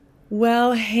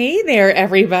Well, hey there,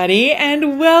 everybody,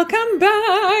 and welcome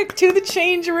back to the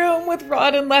Change Room with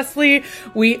Rod and Lesley.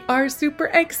 We are super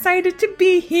excited to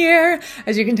be here,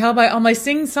 as you can tell by all my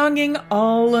sing-songing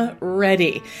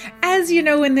already. As you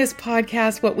know, in this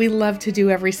podcast, what we love to do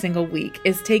every single week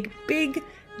is take big,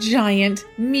 giant,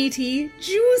 meaty,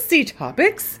 juicy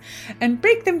topics and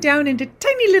break them down into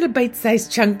tiny little bite-sized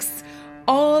chunks,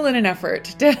 all in an effort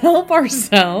to help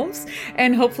ourselves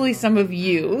and hopefully some of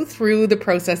you through the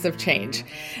process of change.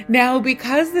 Now,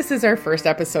 because this is our first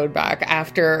episode back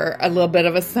after a little bit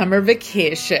of a summer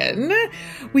vacation,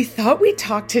 we thought we'd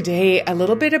talk today a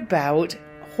little bit about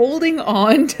holding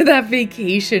on to that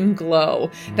vacation glow,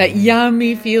 that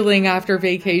yummy feeling after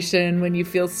vacation when you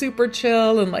feel super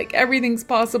chill and like everything's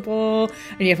possible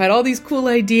and you've had all these cool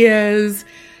ideas.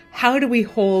 How do we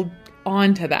hold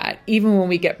on to that even when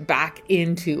we get back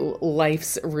into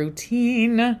life's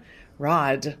routine?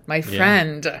 Rod, my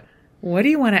friend, what do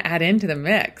you want to add into the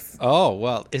mix? Oh,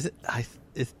 well,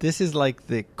 this is like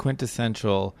the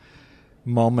quintessential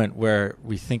moment where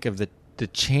we think of the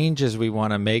changes we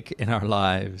want to make in our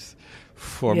lives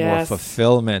for more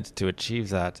fulfillment to achieve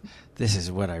that. This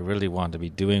is what I really want to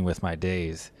be doing with my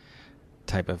days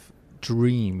type of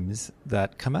dreams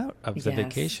that come out of the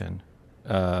vacation.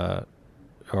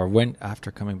 Or when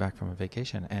after coming back from a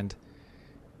vacation, and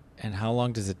how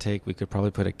long does it take? We could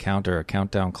probably put a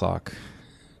countdown clock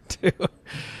to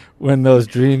when those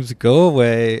dreams go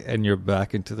away and you're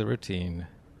back into the routine.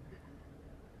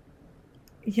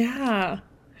 Yeah,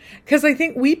 because I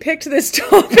think we picked this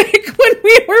topic when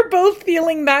we were both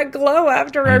feeling that glow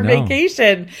after our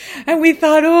vacation, and we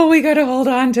thought, oh, we got to hold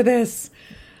on to this.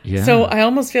 Yeah. So I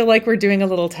almost feel like we're doing a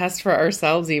little test for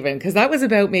ourselves even, because that was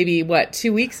about maybe,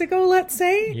 2 weeks ago, let's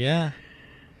say? Yeah.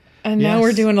 And now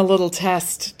we're doing a little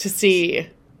test to see,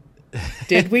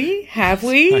 did we? Have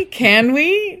we? Can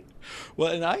we?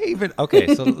 Well, and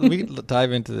okay, so let me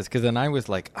dive into this, because then I was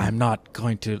like, I'm not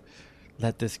going to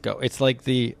let this go. It's like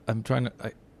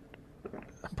I've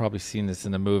probably seen this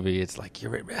in the movie. It's like you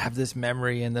have this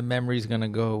memory and the memory's going to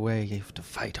go away. You have to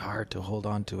fight hard to hold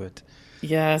on to it.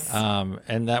 Yes.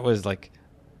 And that was like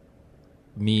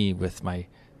me with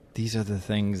these are the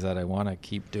things that I want to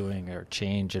keep doing or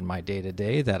change in my day to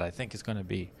day that I think is going to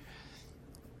be,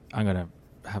 I'm going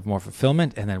to have more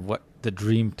fulfillment, and then what the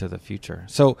dream to the future.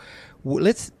 So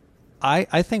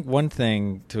I think one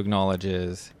thing to acknowledge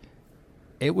is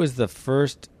it was the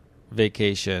first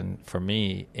vacation for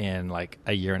me in like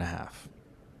a year and a half.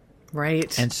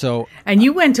 Right. And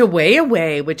you went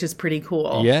away, which is pretty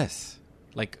cool. Yes.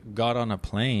 Like got on a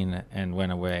plane and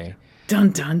went away.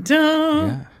 Dun, dun, dun.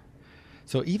 Yeah.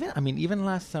 So even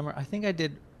last summer, I think I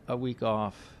did a week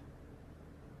off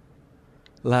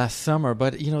last summer,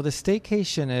 but the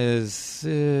staycation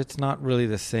it's not really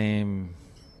the same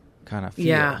kind of feel.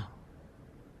 Yeah.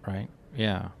 Right?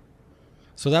 Yeah.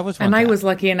 So that was I was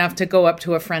lucky enough to go up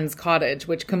to a friend's cottage,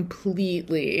 which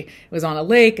it was on a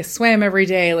lake. I swam every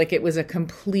day. Like, it was a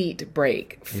complete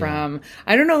break from,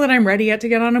 I don't know that I'm ready yet to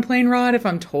get on a plane, Rod, if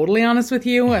I'm totally honest with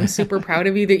you. I'm super proud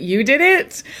of you that you did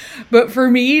it. But for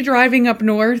me, driving up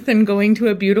north and going to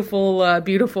a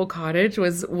beautiful cottage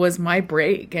was my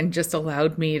break, and just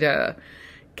allowed me to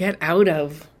get out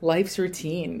of life's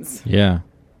routines. Yeah.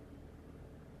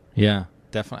 Yeah.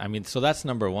 Definitely. So that's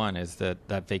number one, is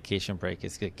that vacation break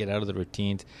is get out of the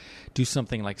routines, do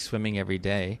something like swimming every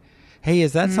day. Hey,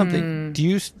 is that something?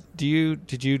 Did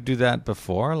you do that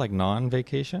before, like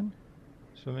non-vacation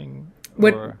swimming?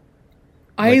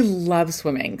 I love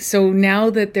swimming. So now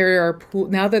that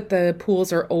the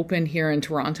pools are open here in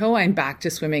Toronto, I'm back to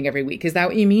swimming every week. Is that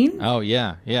what you mean? Oh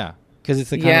yeah, yeah. Because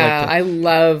it's the kind of I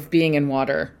love being in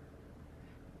water.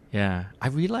 Yeah, I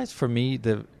realized for me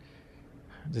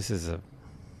this is a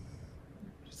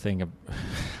thing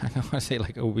I don't want to say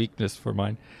like a weakness for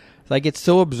mine. I get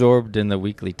so absorbed in the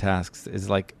weekly tasks, is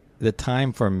like the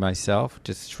time for myself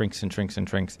just shrinks and shrinks and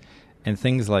shrinks, and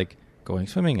things like going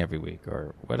swimming every week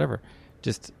or whatever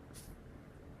just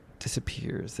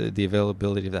disappears, the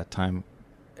availability of that time.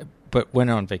 But when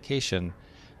on vacation,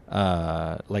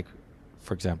 like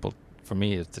for example for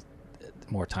me, it's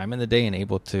more time in the day and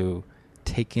able to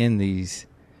take in these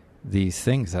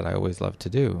things that I always love to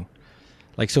do.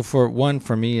 Like, so for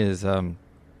me is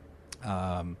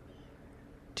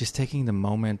just taking the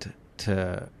moment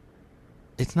to,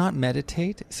 it's not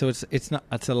meditate. So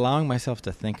it's allowing myself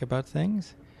to think about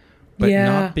things, but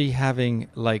not be having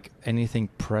like anything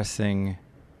pressing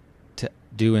to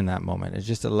do in that moment. It's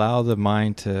just allow the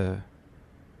mind to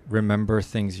remember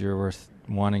things you're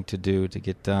wanting to do, to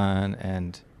get done,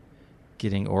 and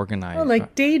getting organized. Oh,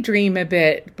 like daydream a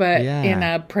bit, but Yeah. in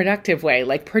a productive way.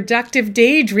 Like productive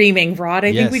daydreaming, Rod.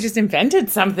 I think we Yes. just invented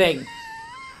something.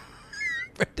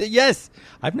 Yes,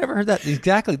 I've never heard that.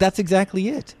 Exactly, that's exactly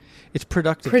it. It's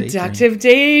productive. Productive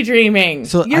daydreaming.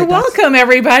 So You're that's- welcome,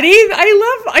 everybody.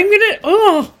 I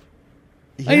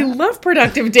love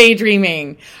productive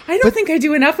daydreaming. I don't think I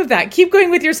do enough of that. Keep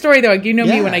going with your story, though. You know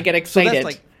me when I get excited. So that's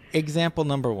like example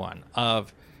number one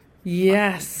of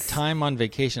yes. time on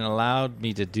vacation allowed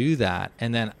me to do that.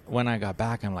 And then when I got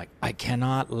back, I'm like, I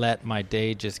cannot let my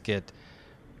day just get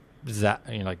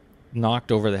like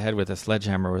knocked over the head with a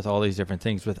sledgehammer with all these different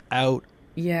things without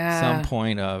some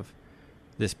point of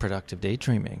this productive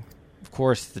daydreaming. Of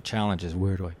course, the challenge is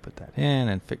where do I put that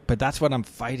in? But that's what I'm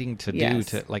fighting to do,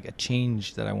 to like a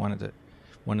change that I wanted to.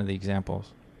 One of the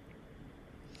examples.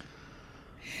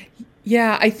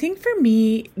 Yeah, I think for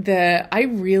me, I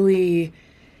really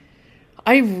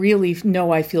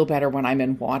know I feel better when I'm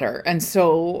in water. And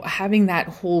so having that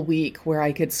whole week where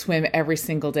I could swim every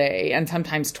single day and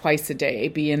sometimes twice a day,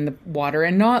 be in the water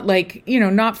and not like,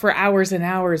 not for hours and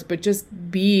hours, but just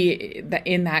be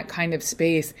in that kind of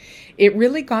space. It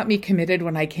really got me committed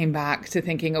when I came back to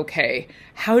thinking, okay,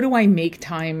 how do I make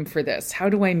time for this? How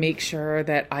do I make sure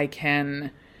that I can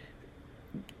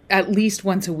at least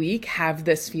once a week have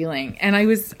this feeling? And I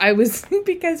was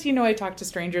because I talk to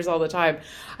strangers all the time.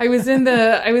 I was in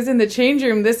the change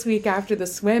room this week after the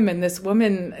swim, and this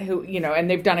woman who and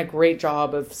they've done a great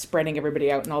job of spreading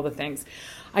everybody out and all the things.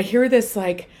 I hear this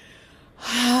like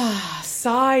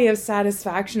sigh of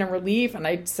satisfaction and relief, and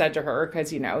I said to her,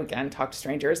 because again, talk to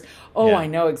strangers, I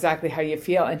know exactly how you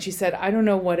feel. And she said, I don't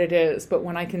know what it is, but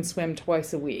when I can swim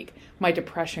twice a week, my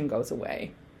depression goes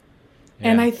away.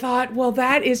 And I thought, well,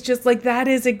 that's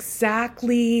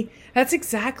exactly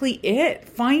it.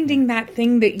 Finding that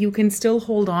thing that you can still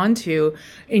hold on to.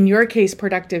 In your case,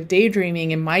 productive daydreaming.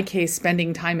 In my case,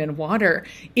 spending time in water.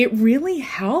 It really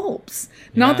helps.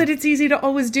 Yeah. Not that it's easy to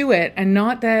always do it. And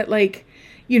not that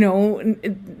we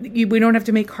don't have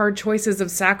to make hard choices of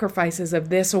sacrifices of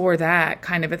this or that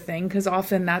kind of a thing. Because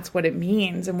often that's what it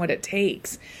means and what it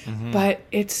takes. Mm-hmm. But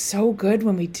it's so good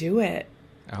when we do it.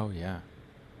 Oh, yeah.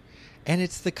 And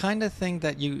it's the kind of thing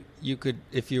that you could,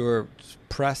 if you were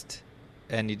pressed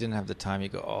and you didn't have the time, you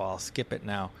go, I'll skip it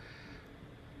now.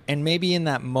 And maybe in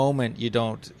that moment it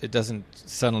doesn't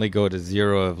suddenly go to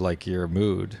zero of like your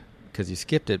mood because you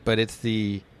skipped it, but it's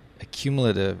the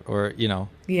accumulative or,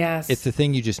 yes, it's the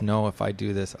thing you just know, if I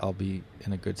do this, I'll be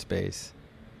in a good space.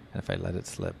 And if I let it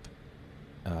slip,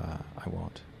 I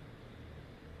won't.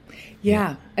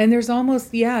 Yeah. And there's almost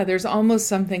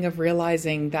something of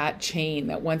realizing that chain,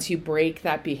 that once you break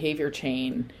that behavior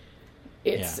chain,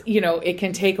 it's, it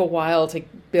can take a while to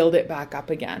build it back up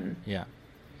again. Yeah.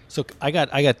 So I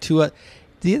got two,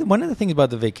 one of the things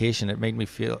about the vacation, it made me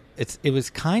feel, it was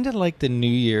kind of like the New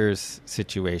Year's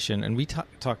situation. And we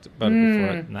talked about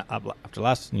it before, after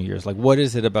last New Year's, like what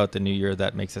is it about the New Year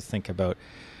that makes us think about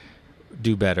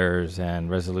do-betters and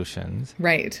resolutions?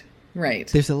 Right. Right.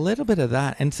 There's a little bit of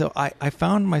that. And so I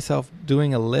found myself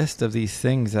doing a list of these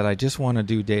things that I just want to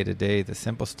do day to day, the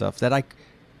simple stuff that I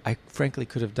frankly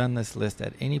could have done this list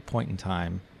at any point in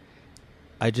time.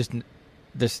 It's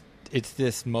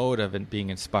this mode of it being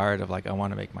inspired of like, I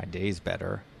want to make my days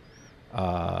better.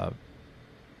 So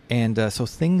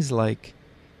things like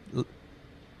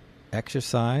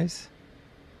exercise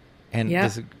and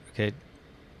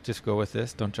just go with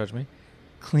this. Don't judge me.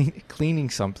 Cleaning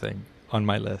something on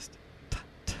my list.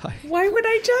 Why would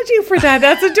I judge you for that?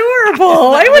 That's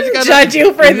adorable. I wouldn't judge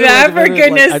you for that, for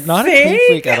goodness sake. I'm not a clean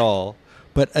freak at all,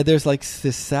 but there's like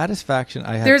this satisfaction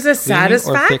I have. There's a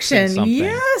satisfaction,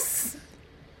 yes.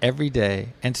 Every day.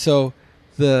 And so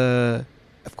of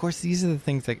course, these are the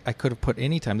things that I could have put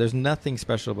anytime. There's nothing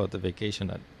special about the vacation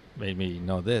that made me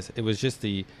know this. It was just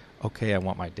I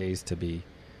want my days to be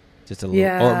just a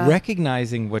little, or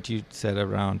recognizing what you said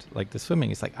around like the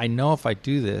swimming. It's like, I know if I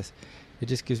do this, it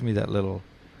just gives me that little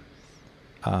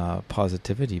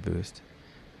positivity boost.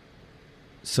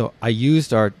 So I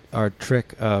used our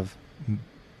trick of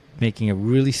making a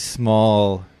really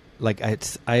small, like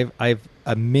I've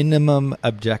a minimum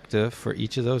objective for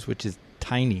each of those, which is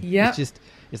tiny. Yeah,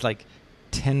 it's like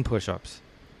 10 push-ups,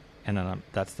 and then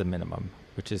that's the minimum,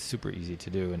 which is super easy to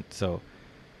do. And so.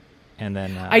 And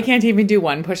then I can't even do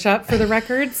one push-up for the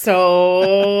record,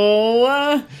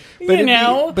 so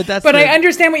but I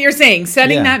understand what you're saying.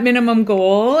 Setting that minimum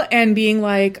goal and being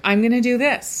like, I'm going to do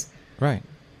this, right?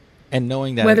 And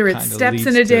knowing that whether it's steps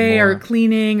in a day or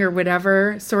cleaning or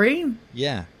whatever. Sorry.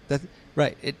 Yeah, that's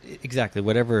right. Exactly,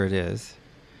 whatever it is,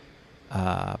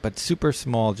 but super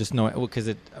small. Just knowing because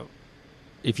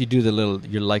if you do the little,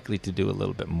 you're likely to do a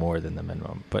little bit more than the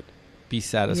minimum, but be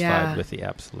satisfied with the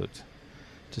absolute.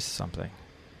 Just something.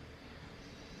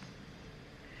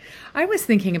 I was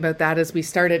thinking about that as we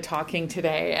started talking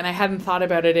today, and I hadn't thought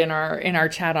about it in our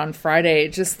chat on Friday.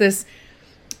 Just this,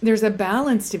 there's a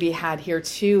balance to be had here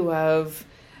too of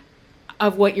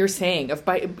what you're saying, of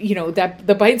that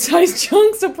the bite-sized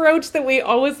chunks approach that we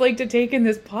always like to take in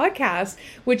this podcast,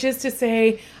 which is to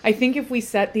say, I think if we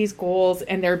set these goals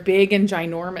and they're big and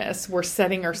ginormous, we're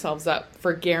setting ourselves up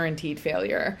for guaranteed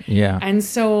failure. Yeah. And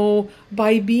so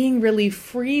by being really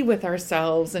free with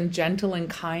ourselves and gentle and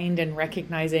kind and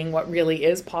recognizing what really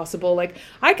is possible, like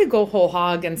I could go whole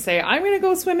hog and say, I'm going to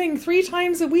go swimming 3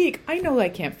 times a week. I know I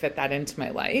can't fit that into my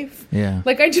life. Yeah.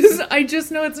 Like I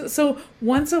just know it's so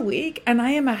once a week, and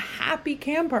I am a happy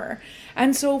camper.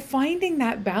 And so finding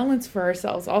that balance for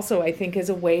ourselves also, I think, is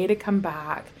a way to come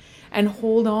back and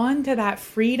hold on to that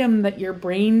freedom that your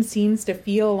brain seems to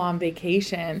feel on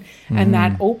vacation. And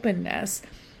that openness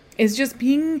is just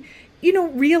being,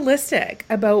 realistic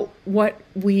about what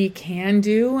we can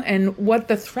do and what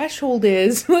the threshold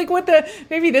is. Like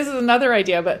maybe this is another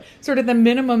idea, but sort of the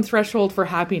minimum threshold for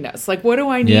happiness. Like, what do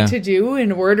I need to do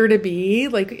in order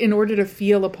to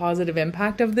feel a positive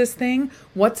impact of this thing?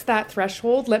 What's that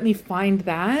threshold? Let me find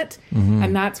that.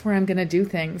 And that's where I'm going to do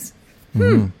things.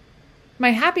 My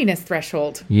happiness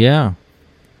threshold. Yeah.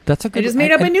 That's a good. I just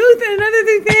made up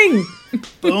another thing.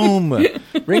 Boom.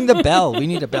 Ring the bell. We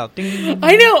need a bell. Ding.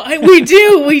 I know. We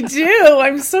do.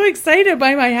 I'm so excited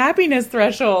by my happiness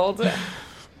threshold.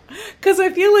 Because I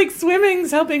feel like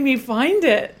swimming's helping me find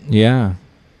it. Yeah.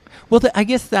 Well, I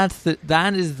guess that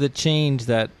is the change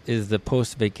that is the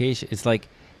post-vacation. It's like,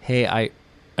 hey, I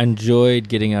enjoyed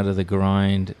getting out of the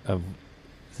grind of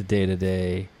the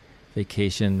day-to-day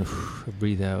vacation.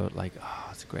 Breathe out. Like, oh,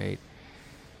 it's great.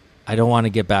 I don't want to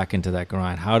get back into that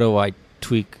grind. How do I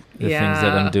tweak the things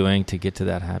that I'm doing to get to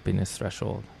that happiness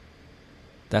threshold?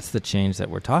 That's the change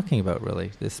that we're talking about,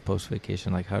 really, this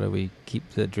post-vacation. Like, how do we keep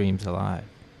the dreams alive?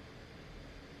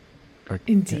 Or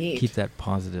Indeed. Keep that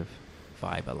positive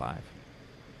vibe alive.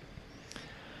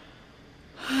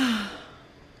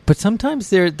 But sometimes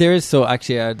there is, so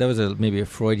actually that was maybe a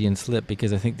Freudian slip,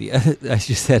 because I think as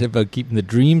you said about keeping the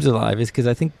dreams alive, is because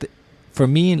I think that, for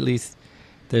me at least,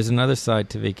 there's another side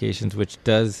to vacations which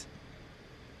does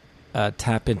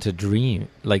tap into dream,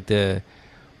 like if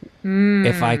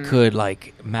I could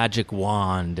like magic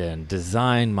wand and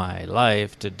design my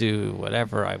life to do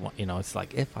whatever I want, it's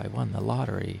like if I won the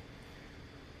lottery,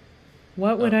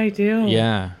 what would I do?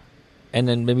 Yeah. And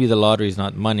then maybe the lottery is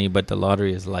not money, but the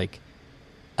lottery is like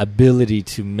ability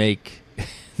to make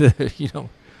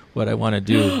what I want to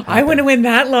do. I want to win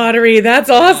that lottery. That's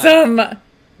awesome.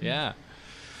 Yeah.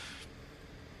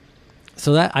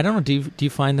 So that, I don't know, do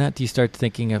you find that? Do you start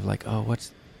thinking of like, oh,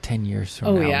 what's 10 years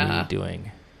from now me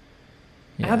doing?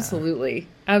 Yeah. Absolutely.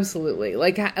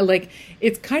 Like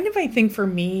it's kind of, I think for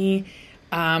me,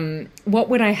 what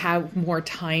would I have more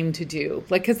time to do?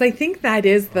 Like, cause I think that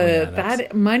is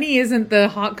that money isn't the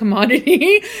hot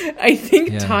commodity. I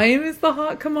think time is the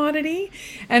hot commodity.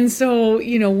 And so,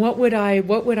 what would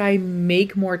I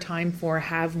make more time for,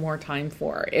 have more time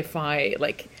for if I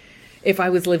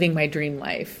was living my dream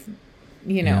life?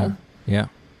 Yeah.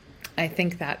 I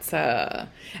think that's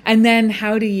and then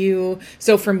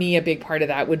so for me, a big part of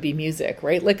that would be music,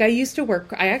 right? Like I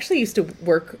actually used to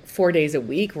work 4 days a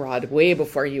week, Rod, way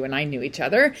before you and I knew each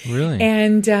other. Really?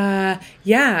 And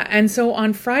and so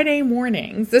on Friday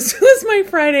mornings, this was my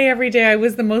Friday every day. I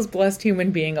was the most blessed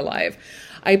human being alive.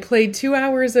 I played 2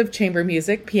 hours of chamber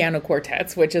music, piano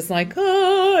quartets, which is like,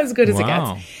 as good as it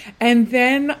gets. And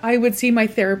then I would see my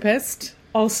therapist,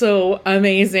 also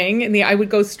amazing. And I would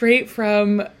go straight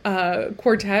from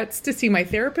quartets to see my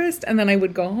therapist, and then I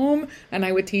would go home and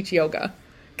I would teach yoga.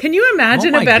 Can you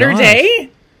imagine a better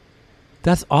day?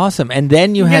 That's awesome. And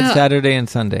then you had Saturday and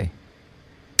Sunday.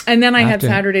 And then I had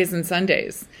Saturdays and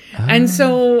Sundays. And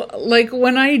so like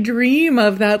when I dream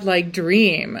of that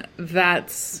dream,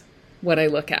 that's what I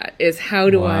look at, is how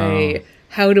do I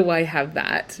have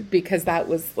that? Because that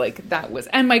was,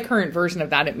 and my current version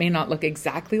of that, it may not look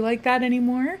exactly like that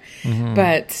anymore,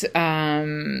 but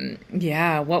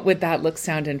what would that look,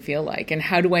 sound, and feel like? And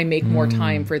how do I make more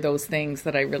time for those things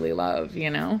that I really love,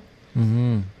 Oh,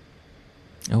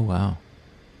 wow.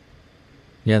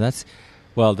 Yeah, the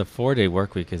 4-day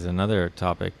work week is another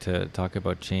topic to talk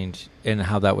about, change and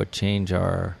how that would change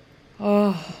our,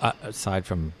 aside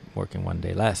from working 1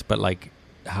 day less, but like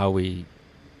how we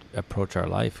approach our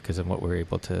life because of what we're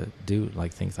able to do,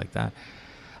 like things like that.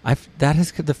 The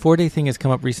 4-day thing has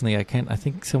come up recently. I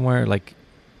think somewhere like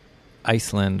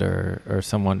Iceland or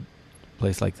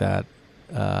place like that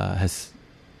has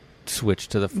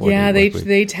switched to the 4-day Yeah, work week.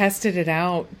 they tested it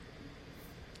out.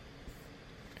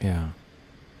 Yeah.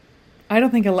 I don't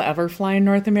think I'll ever fly in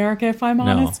North America if I'm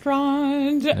honest,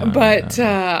 Rod. But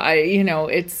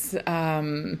it's.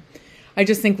 I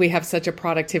just think we have such a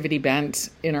productivity bent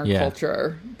in our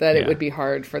culture that it would be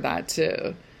hard for that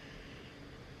to.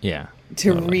 Yeah.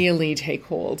 To totally. Really take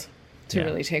hold.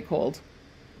 Really take hold.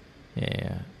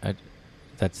 Yeah.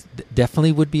 That's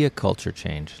definitely would be a culture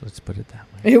change. Let's put it that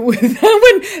way. It would.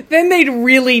 Then they'd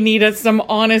really need us some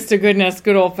honest to goodness,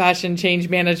 good old fashioned change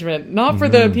management. Not for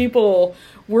the people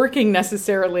working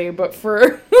necessarily, but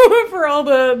for for all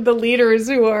the leaders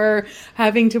who are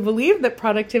having to believe that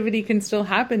productivity can still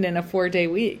happen in a 4-day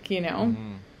week. You know.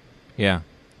 Mm-hmm.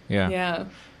 Yeah.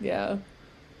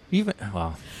 Even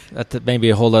that's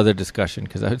maybe a whole other discussion,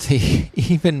 because I would say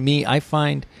even me, I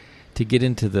find. To get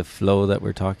into the flow that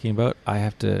we're talking about, I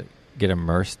have to get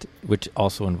immersed, which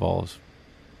also involves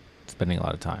spending a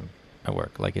lot of time at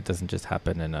work. Like, it doesn't just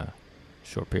happen in a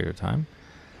short period of time.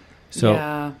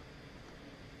 So,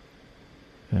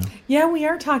 yeah, we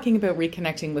are talking about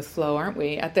reconnecting with flow, aren't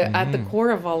we? At the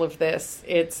core of all of this,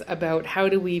 it's about how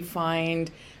do we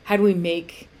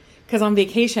make. Because on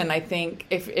vacation, I think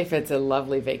if it's a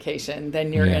lovely vacation,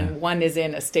 then one is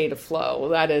in a state of flow.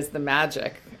 That is the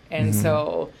magic, and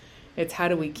so. It's how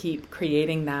do we keep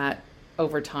creating that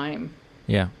over time?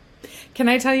 Yeah. Can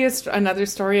I tell you another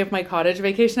story of my cottage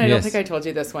vacation? I don't think I told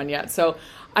you this one yet. So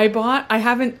I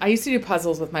used to do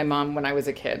puzzles with my mom when I was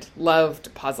a kid.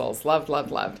 Loved puzzles.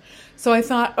 Loved. So I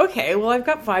thought, okay, well, I've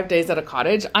got 5 days at a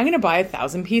cottage. I'm going to buy a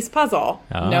 1,000-piece puzzle.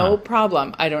 No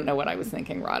problem. I don't know what I was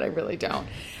thinking, Rod. I really don't.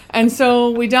 And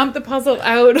so we dumped the puzzle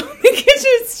out on the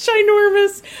kitchen. It's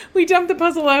ginormous. We dumped the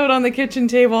puzzle out on the kitchen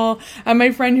table. And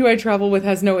my friend who I travel with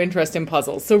has no interest in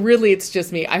puzzles. So really, it's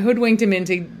just me. I hoodwinked him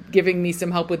into giving me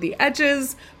some help with the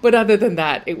edges. But other than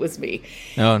that, it was me.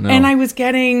 Oh, no. And I was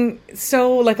getting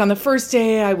so, like, on the first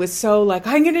day, I was so, like,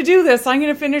 I'm going to do this. I'm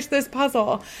going to finish this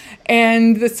puzzle.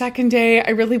 And the second day,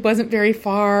 I really wasn't very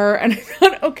far. And I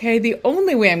thought, okay, the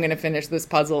only way I'm going to finish this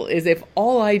puzzle is if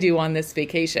all I do on this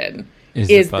vacation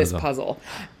is this puzzle.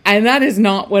 And that is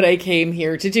not what I came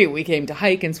here to do. We came to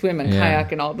hike and swim and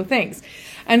kayak and all the things.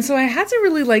 And so I had to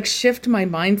really shift my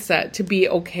mindset to be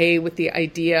okay with the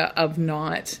idea of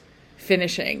not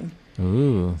finishing.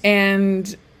 Ooh.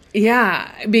 And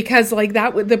because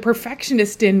the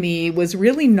perfectionist in me was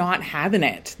really not having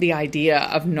it, the idea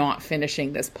of not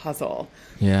finishing this puzzle.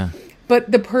 Yeah.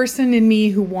 But the person in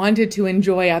me who wanted to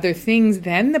enjoy other things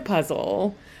than the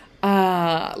puzzle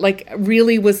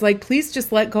really was like, please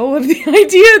just let go of the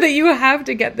idea that you have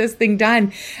to get this thing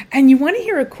done. And you want to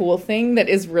hear a cool thing that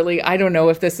is really, I don't know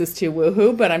if this is too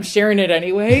woohoo, but I'm sharing it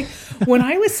anyway. When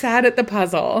I was sat at the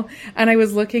puzzle and I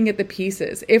was looking at the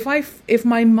pieces, if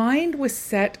my mind was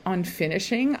set on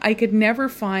finishing, I could never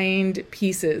find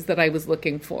pieces that I was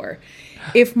looking for.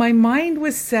 If my mind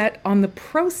was set on the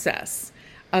process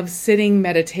of sitting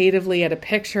meditatively at a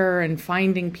picture and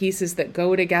finding pieces that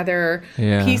go together,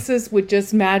 pieces would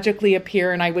just magically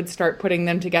appear and I would start putting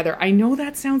them together. I know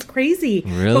that sounds crazy.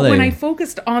 Really? But when I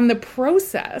focused on the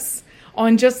process,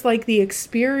 on just like the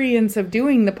experience of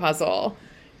doing the puzzle,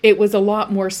 it was a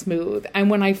lot more smooth. And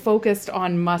when I focused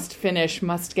on must finish,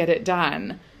 must get it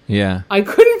done, I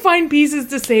couldn't find pieces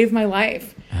to save my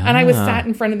life. And I was sat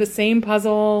in front of the same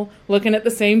puzzle, looking at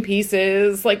the same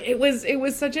pieces. Like, it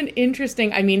was such an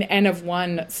interesting, N of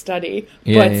one study,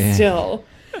 but still.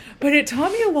 But it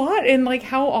taught me a lot in, like,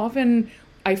 how often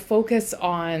I focus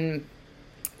on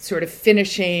sort of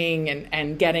finishing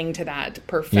and getting to that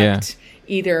perfect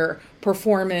either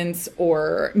performance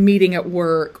or meeting at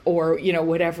work or,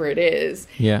 whatever it is,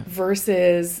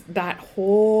 versus that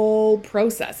whole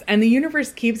process. And the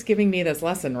universe keeps giving me this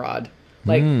lesson, Rod.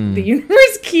 Like, the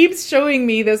universe keeps showing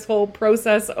me this whole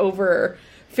process over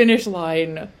finish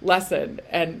line lesson.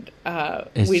 And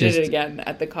we did it again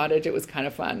at the cottage. It was kind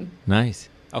of fun. Nice.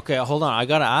 Okay, hold on. I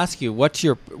got to ask you, what's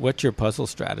your puzzle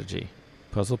strategy?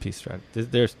 Puzzle piece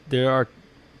strategy. There are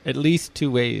at least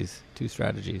two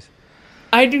strategies.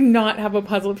 I do not have a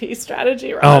puzzle piece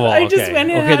strategy, Rob. Oh, well, okay. I just went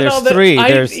and okay, there's all three.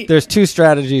 There's two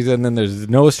strategies, and then there's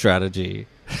no strategy.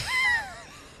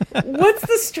 What's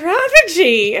the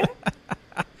strategy?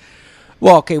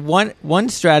 Well, okay, one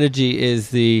strategy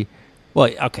is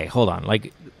hold on.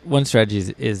 Like, one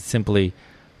strategy is simply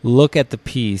look at the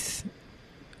piece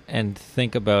and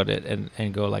think about it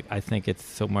and go, like, I think it's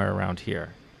somewhere around here.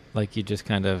 Like, you just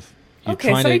kind of... Okay,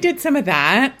 so I did some of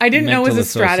that. I didn't know it was a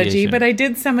strategy, but I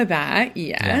did some of that,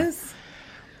 yes.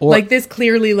 Or, like this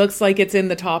clearly looks like it's in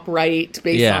the top right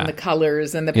based Yeah. on the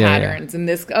colors and the Yeah, patterns and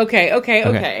this.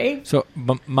 Okay. So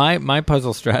my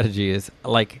puzzle strategy is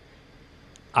like,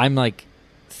 I'm like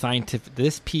scientific.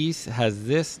 This piece has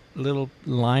this little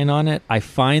line on it. I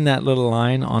find that little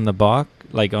line on the box,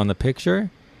 like on the picture,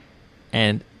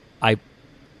 and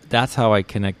that's how I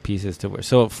connect pieces to where.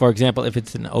 So, for example, if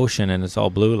it's an ocean and it's all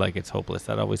blue, like it's hopeless.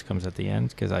 That always comes at the end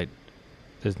because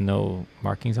there's no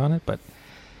markings on it. But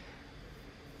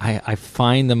I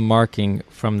find the marking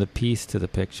from the piece to the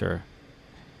picture,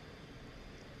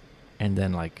 and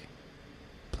then like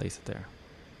place it there.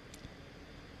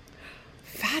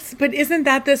 Fast, but isn't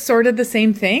that the sort of the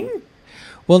same thing?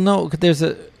 Well, no,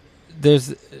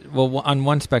 on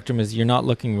one spectrum is you're not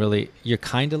looking really, you're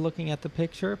kind of looking at the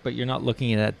picture, but you're not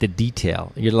looking at the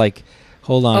detail. You're like,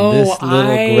 hold on, this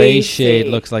little gray shade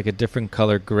looks like a different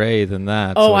color gray than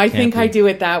that. Oh, so I think I do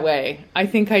it that way. I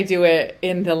think I do it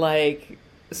in the like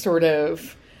sort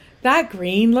of, that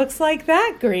green looks like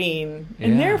that green.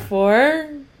 And therefore,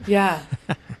 yeah.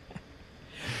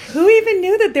 Who even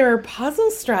knew that there are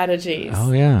puzzle strategies?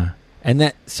 Oh, yeah. And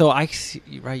that, so I see,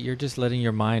 right, you're just letting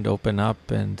your mind open up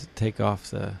and take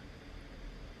off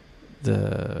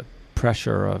the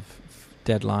pressure of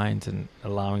deadlines and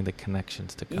allowing the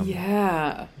connections to come.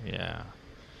 Yeah. Yeah.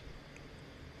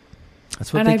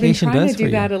 That's what and vacation I've been trying does to do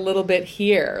for that you. a little bit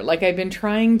here. Like I've been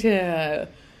trying to,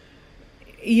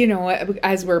 you know,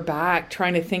 as we're back,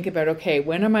 trying to think about, okay,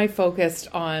 when am I focused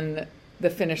on the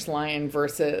finish line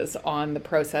versus on the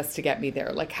process to get me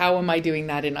there? Like, how am I doing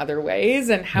that in other ways?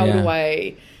 And how do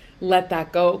I let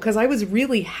that go? Because I was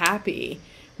really happy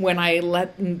when I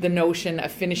let the notion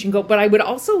of finishing go. But I would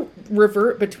also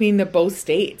revert between the both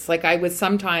states. Like I was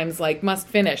sometimes like, must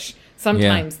finish.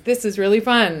 Sometimes this is really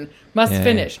fun. Must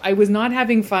finish. I was not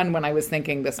having fun when I was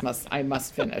thinking I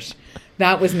must finish.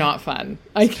 That was not fun.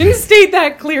 I can state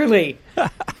that clearly.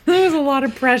 There was a lot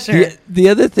of pressure. The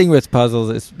other thing with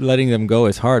puzzles is letting them go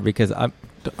is hard because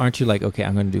aren't you like, okay,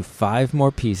 I'm going to do 5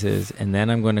 more pieces and then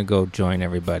I'm going to go join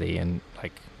everybody and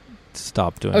like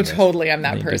stop doing this. Totally, I'm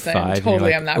that And person.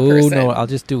 Totally, I'm that person. Oh, no, I'll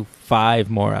just do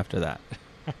 5 more after that.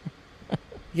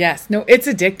 Yes. No, it's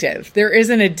addictive. There is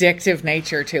an addictive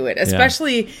nature to it,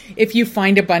 especially if you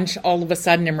find a bunch all of a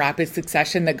sudden in rapid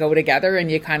succession that go together and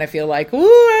you kind of feel like, ooh,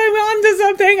 I'm onto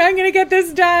something. I'm going to get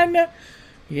this done.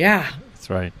 Yeah. That's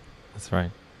right.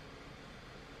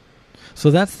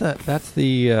 So that's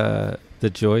the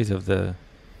joys of the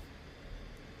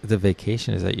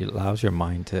vacation is that it allows your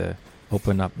mind to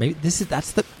open up. Maybe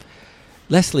that's the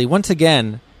Lesley, once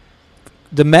again,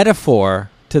 the metaphor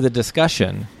to the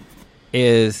discussion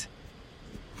is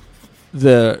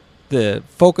the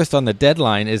focused on the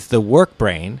deadline is the work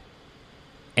brain,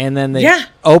 and then they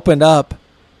opened up,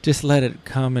 just let it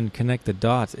come and connect the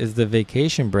dots is the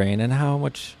vacation brain, and how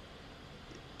much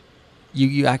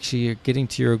you actually are getting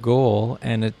to your goal,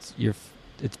 and it's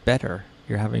better.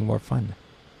 You're having more fun.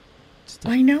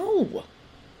 I know.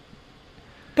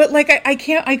 But like I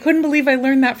couldn't believe I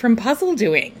learned that from puzzle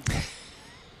doing.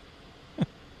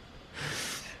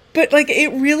 But like it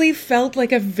really felt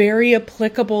like a very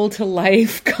applicable to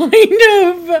life kind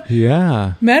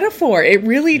of metaphor. It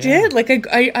really did. Like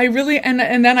I really and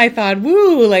then I thought,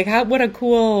 woo, like what a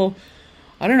cool,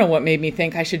 I don't know what made me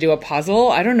think I should do a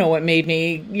puzzle. I don't know what made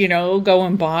me, go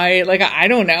and buy, like I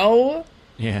don't know.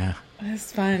 Yeah. It was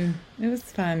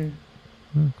fun.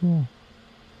 Oh, cool.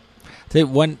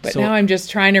 But now I'm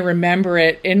just trying to remember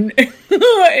it in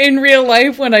in real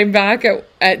life when I'm back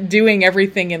at doing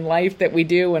everything in life that we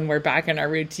do when we're back in our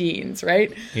routines,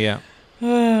 right? Yeah.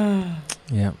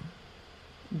 Yeah.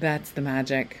 That's the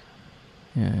magic.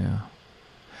 Yeah.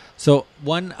 So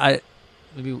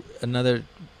maybe another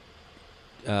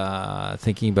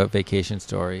thinking about vacation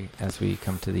story as we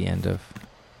come to the end of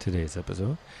today's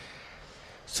episode.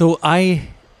 So I've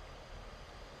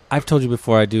told you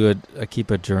before I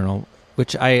keep a journal,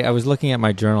 which I was looking at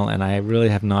my journal and I really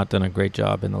have not done a great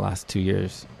job in the last 2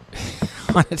 years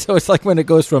on it. So it's like when it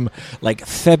goes from like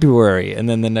February and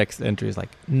then the next entry is like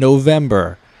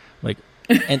November, like,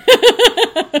 and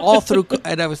all through.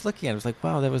 And I was looking at it, I was like,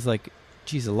 wow, that was like,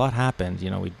 geez, a lot happened.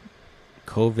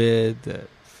 COVID,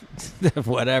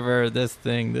 whatever,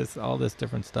 all this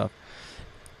different stuff.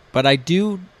 But I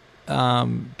do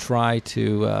try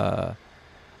to,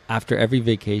 after every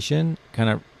vacation, kind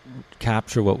of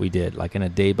capture what we did, like in a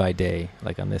day by day,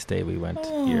 like on this day we went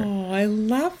here. Oh, I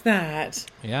love that.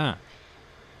 Yeah.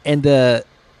 And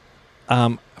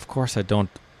of course I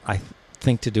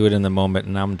think to do it in the moment,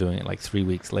 and now I'm doing it like 3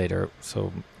 weeks later,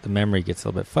 so the memory gets a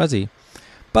little bit fuzzy.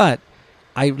 But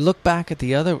I look back at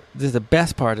the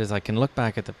best part is I can look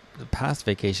back at the past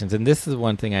vacations, and this is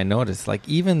one thing I noticed. Like,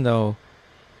 even though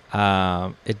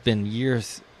it'd been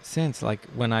years since, like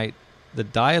the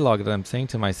dialogue that I'm saying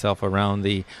to myself around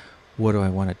what do I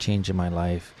want to change in my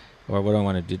life, or what do I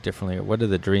want to do differently, or what are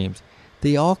the dreams,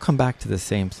 they all come back to the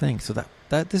same thing. So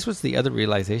that this was the other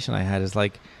realization I had, is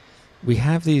like, we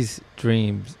have these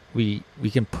dreams, we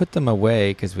can put them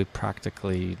away because we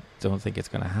practically don't think it's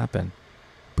going to happen,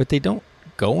 but they don't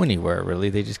go anywhere really.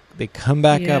 They come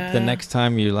back up the next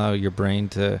time you allow your brain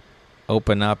to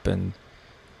open up and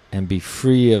be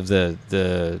free of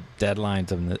the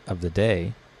deadlines of the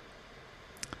day.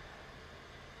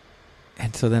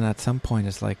 And so then at some point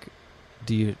it's like,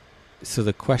 so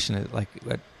the question is like,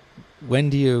 when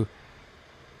do you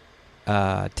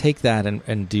take that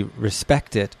and do you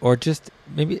respect it, or just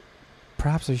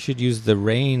perhaps I should use the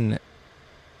rain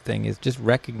thing, is just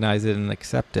recognize it and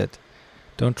accept it.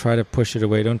 Don't try to push it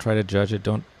away. Don't try to judge it.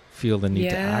 Don't feel the need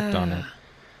to act on it.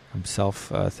 I'm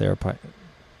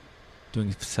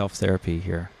doing self-therapy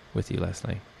here with you,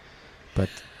 Lesley.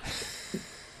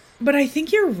 But I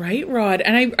think you're right, Rod.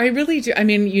 And I really do. I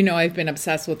mean, I've been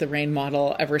obsessed with the RAIN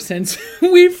model ever since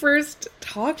we first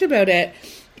talked about it,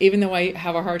 even though I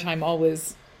have a hard time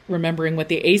always remembering what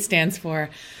the A stands for.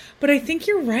 But I think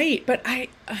you're right. But I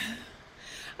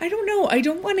don't know. I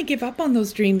don't want to give up on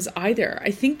those dreams either.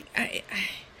 I think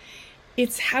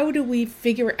it's how do we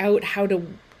figure out how to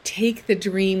take the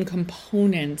dream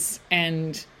components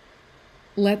and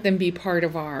let them be part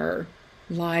of our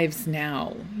lives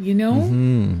now,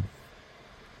 Mm-hmm.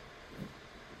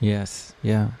 Yes.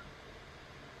 Yeah.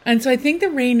 And so I think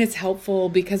the RAIN is helpful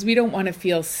because we don't want to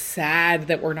feel sad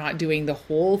that we're not doing the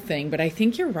whole thing. But I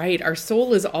think you're right. Our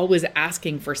soul is always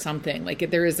asking for something.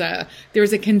 Like there is a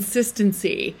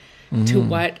consistency to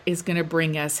what is going to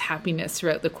bring us happiness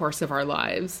throughout the course of our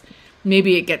lives.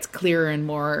 Maybe it gets clearer and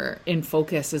more in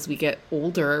focus as we get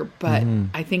older, but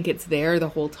I think it's there the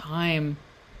whole time.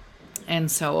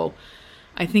 And so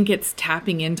I think it's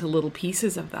tapping into little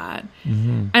pieces of that.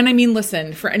 Mm-hmm. And I mean,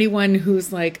 listen, for anyone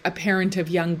who's like a parent of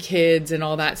young kids and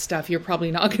all that stuff, you're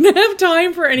probably not going to have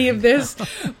time for any of this.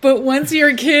 But once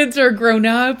your kids are grown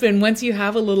up and once you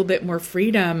have a little bit more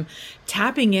freedom,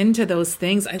 tapping into those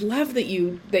things. I love that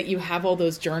you have all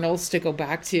those journals to go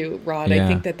back to, Rod. Yeah. I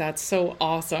think that's so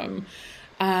awesome.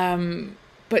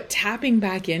 But tapping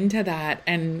back into that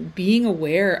and being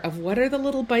aware of what are the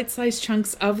little bite-sized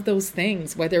chunks of those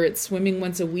things, whether it's swimming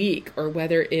once a week or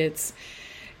whether it's,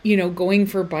 going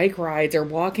for bike rides or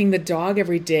walking the dog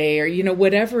every day or,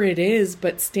 whatever it is,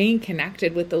 but staying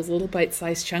connected with those little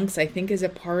bite-sized chunks, I think is a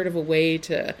part of a way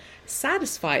to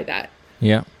satisfy that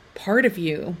part of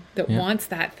you that wants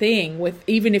that thing with,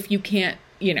 even if you can't,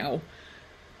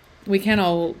 we can't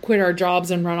all quit our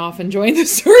jobs and run off and join the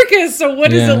circus. So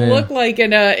what does it look like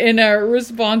in a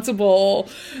responsible,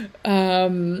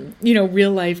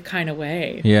 real life kind of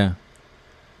way? Yeah.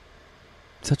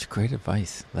 Such great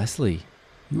advice. Lesley,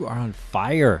 you are on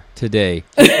fire today.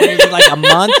 It's like a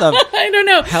month of I don't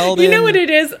know. You know what it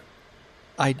is?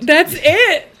 That's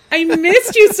it. I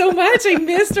missed you so much. I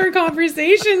missed our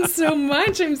conversation so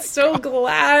much. I'm so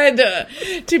glad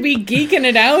to be geeking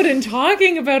it out and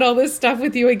talking about all this stuff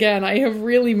with you again. I have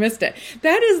really missed it.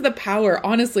 That is the power,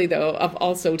 honestly, though, of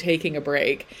also taking a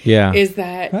break. Yeah. Is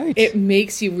that it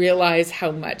makes you realize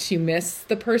how much you miss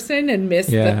the person and miss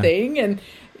the thing. And,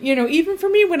 even for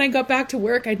me, when I got back to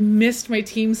work, I'd missed my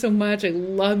team so much. I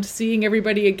loved seeing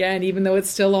everybody again, even though it's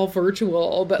still all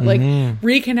virtual. But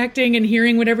reconnecting and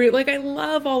hearing whatever, I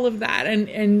love all of that.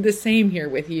 And the same here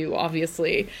with you,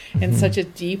 obviously, in such a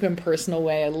deep and personal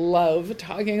way. I love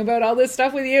talking about all this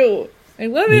stuff with you. I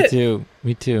love it.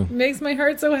 Me too. It makes my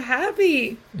heart so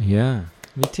happy. Yeah,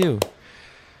 me too.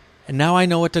 And now I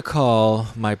know what to call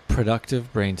my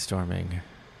productive brainstorming.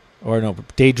 Or no,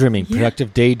 daydreaming. Yeah.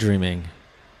 Productive daydreaming.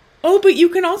 Oh, but you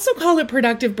can also call it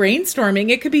productive brainstorming.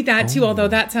 It could be that too, although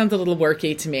that sounds a little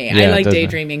worky to me. I like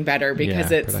daydreaming better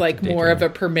because it's like more of a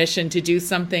permission to do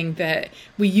something that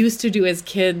we used to do as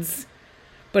kids,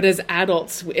 but as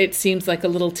adults, it seems like a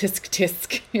little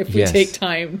tisk-tisk if we take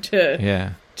time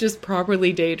to just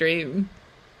properly daydream.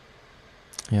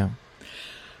 Yeah.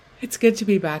 It's good to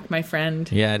be back, my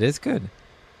friend. Yeah, it is good.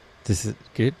 This is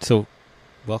good. So,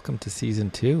 welcome to season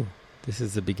 2. This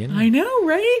is the beginning. I know,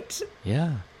 right?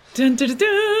 Yeah. Dun, dun, dun,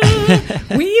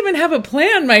 dun. We even have a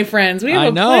plan, my friends. We have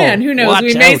a plan. Who knows?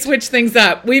 We may switch things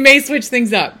up.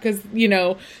 Because,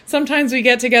 sometimes we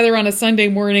get together on a Sunday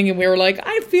morning and we're like,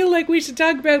 I feel like we should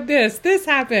talk about this. This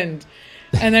happened.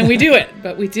 And then we do it.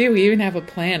 But we do. We even have a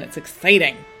plan. It's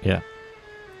exciting. Yeah.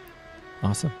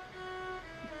 Awesome.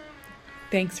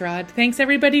 Thanks, Rod. Thanks,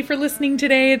 everybody, for listening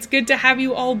today. It's good to have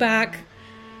you all back.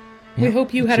 We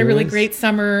hope you had a really great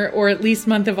summer, or at least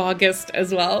month of August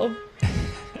as well.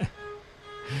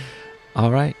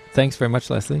 All right. Thanks very much,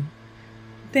 Lesley.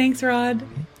 Thanks, Rod.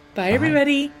 Bye,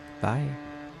 everybody. Bye.